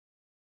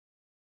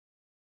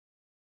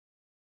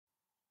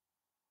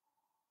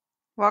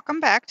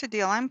Welcome back to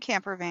DLM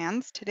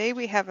Campervans. Today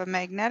we have a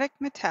magnetic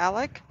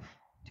metallic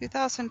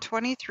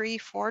 2023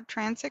 Ford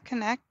Transit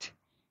Connect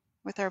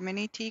with our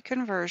Mini-T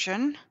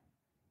conversion.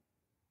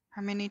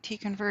 Our Mini-T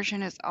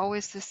conversion is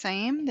always the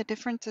same. The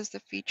difference is the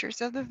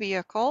features of the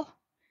vehicle.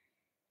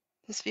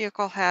 This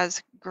vehicle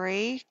has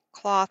gray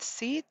cloth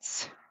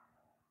seats,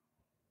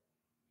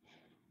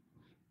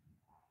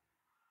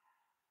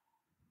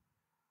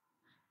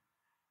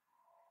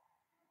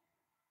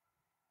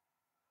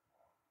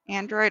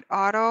 Android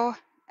Auto,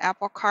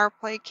 Apple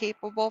CarPlay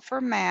capable for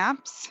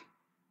maps,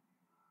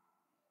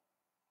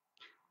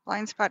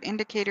 blind spot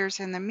indicators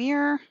in the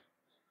mirror,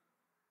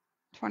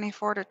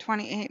 24 to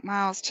 28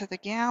 miles to the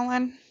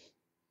gallon,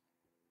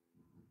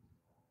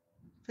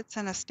 fits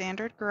in a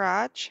standard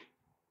garage.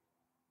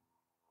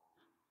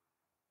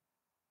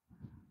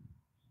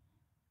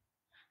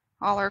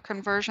 All our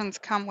conversions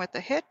come with a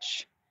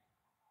hitch.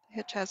 The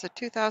hitch has a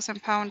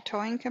 2,000-pound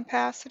towing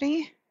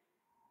capacity.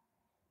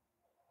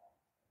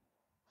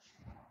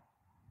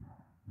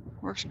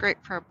 Works great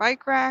for a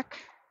bike rack.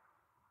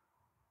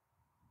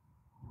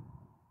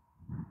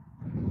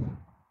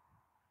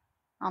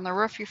 On the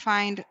roof you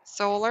find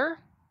solar,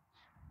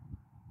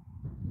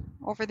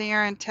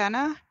 over-the-air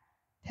antenna,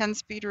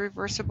 10-speed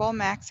reversible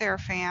max air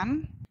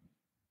fan.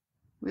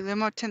 We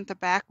limo tint the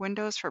back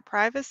windows for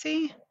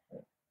privacy.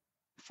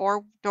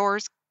 4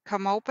 doors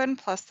come open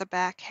plus the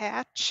back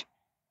hatch,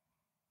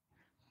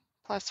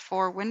 plus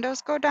 4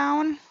 windows go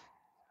down.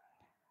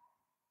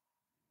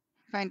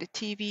 Find a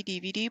TV,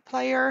 DVD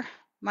player,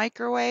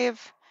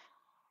 microwave,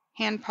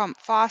 hand pump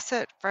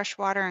faucet,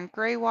 freshwater and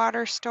gray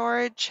water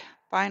storage,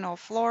 vinyl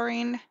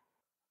flooring.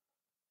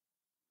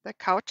 The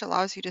couch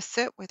allows you to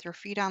sit with your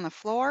feet on the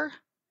floor.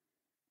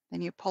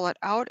 Then you pull it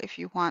out if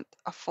you want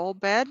a full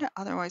bed.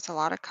 Otherwise, a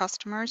lot of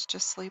customers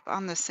just sleep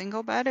on the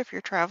single bed if you're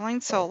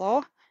traveling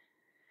solo.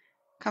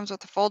 Comes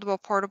with a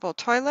foldable portable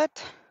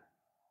toilet.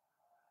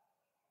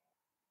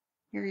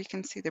 Here you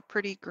can see the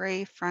pretty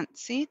gray front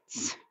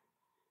seats.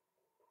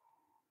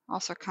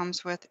 Also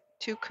comes with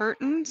 2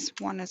 curtains.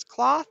 One is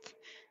cloth.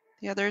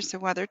 The other is the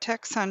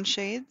WeatherTech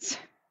sunshades.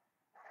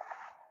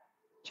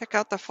 Check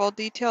out the full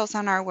details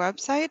on our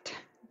website,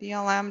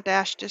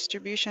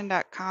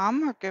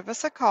 DLM-Distribution.com, or give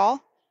us a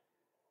call,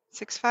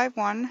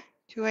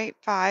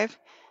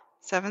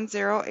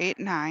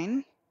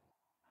 651-285-7089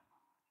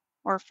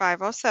 or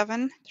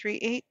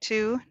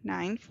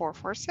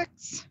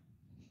 507-382-9446.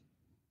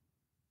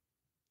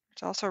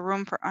 There's also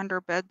room for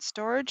under-bed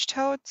storage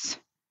totes,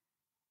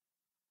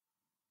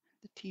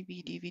 the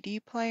TV DVD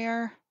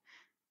player,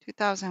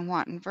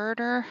 2,000-watt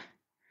inverter,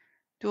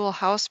 dual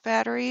house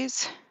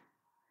batteries.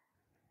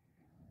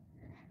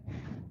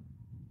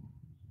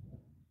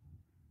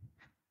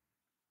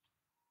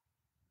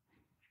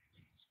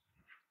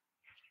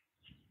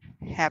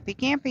 Happy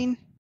camping!